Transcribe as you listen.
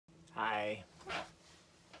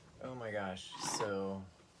my gosh, so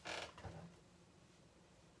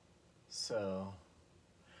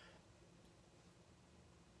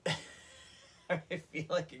I feel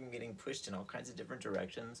like I'm getting pushed in all kinds of different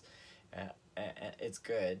directions. It's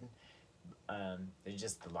good. There's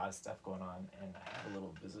just a lot of stuff going on, and I have a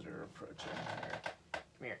little visitor approaching here. Come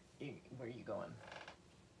here. Where are you going?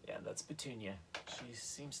 Yeah, that's Petunia. She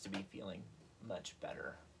seems to be feeling much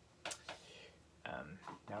better.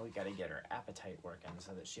 Now we got to get her appetite working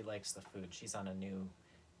so that she likes the food. She's on a new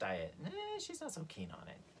diet. She's not so keen on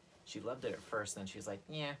it. She loved it at first, then she's like,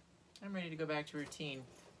 yeah, I'm ready to go back to routine.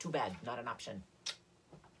 Too bad, not an option.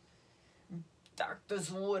 Doctor's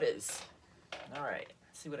Wooders. All right,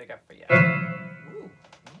 let's see what I got for you. Ooh,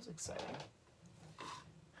 that was exciting.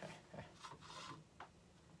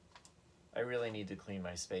 I really need to clean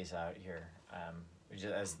my space out here.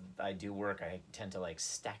 As I do work, I tend to like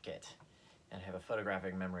stack it and have a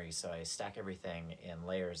photographic memory, so I stack everything in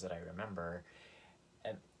layers that I remember,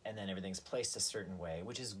 and then everything's placed a certain way,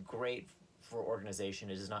 which is great for organization.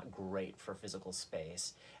 It is not great for physical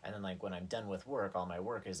space. And then like when I'm done with work, all my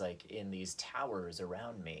work is like in these towers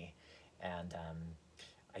around me, and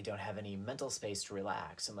I don't have any mental space to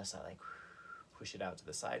relax unless I like push it out to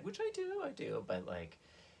the side, which I do, but like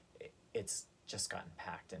it's just gotten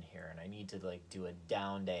packed in here, and I need to like do a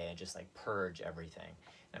down day and just like purge everything.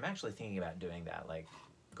 And I'm actually thinking about doing that, like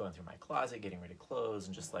going through my closet, getting rid of clothes,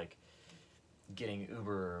 and just like getting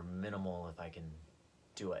uber minimal if I can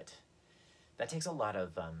do it. That takes a lot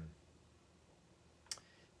of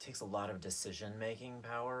decision-making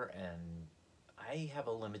power, and I have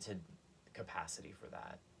a limited capacity for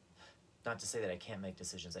that. Not to say that I can't make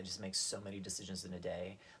decisions, I just make so many decisions in a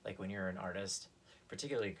day. Like when you're an artist,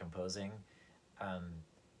 particularly composing,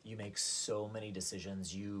 you make so many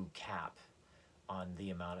decisions, you cap on the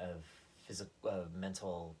amount of physical,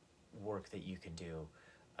 mental work that you can do,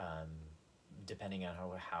 depending on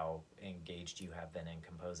how engaged you have been in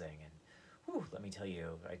composing. And whew, let me tell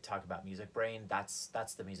you, I talk about music brain, that's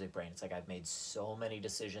the music brain. It's like I've made so many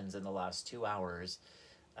decisions in the last 2 hours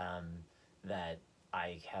that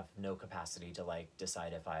I have no capacity to like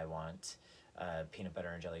decide if I want a peanut butter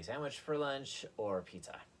and jelly sandwich for lunch or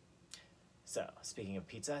pizza. So speaking of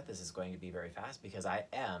pizza, this is going to be very fast because I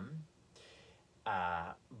am,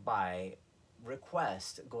 by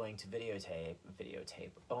request, going to videotape,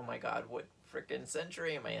 oh my god, what frickin'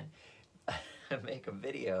 century am I in? Make a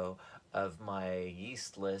video of my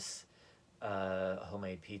yeastless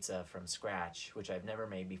homemade pizza from scratch, which I've never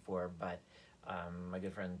made before, but my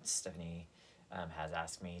good friend Stephanie has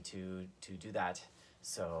asked me to do that,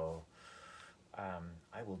 so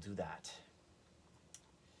I will do that.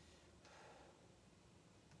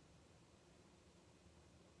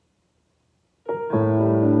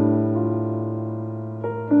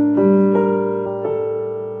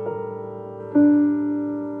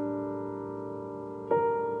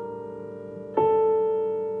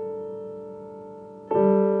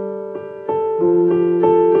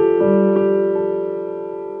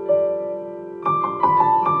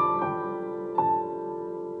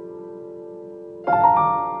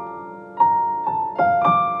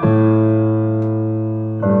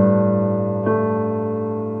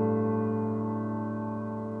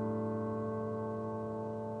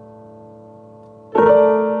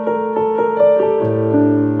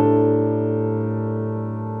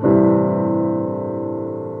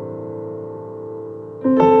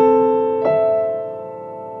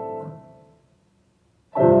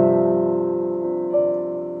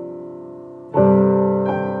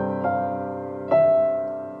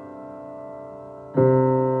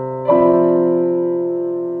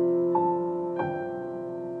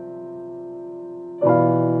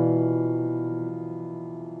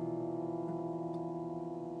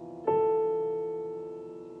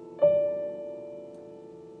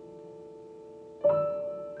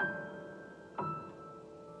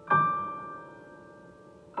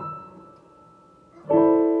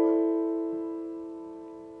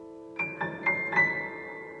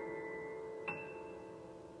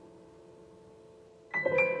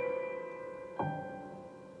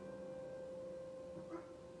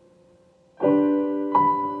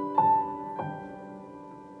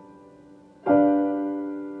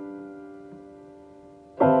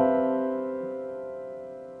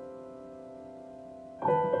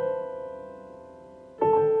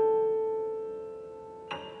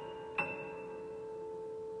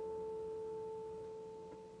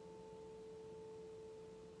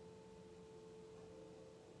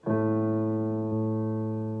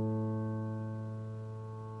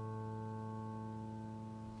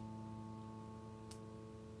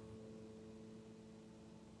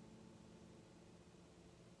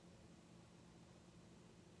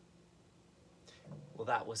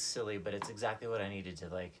 well, that was silly, but it's exactly what I needed to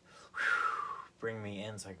like bring me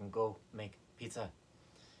in so I can go make pizza.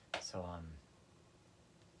 So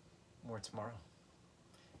more tomorrow.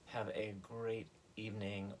 Have a great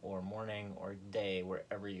evening or morning or day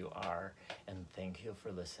wherever you are, and thank you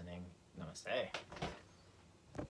for listening. Namaste.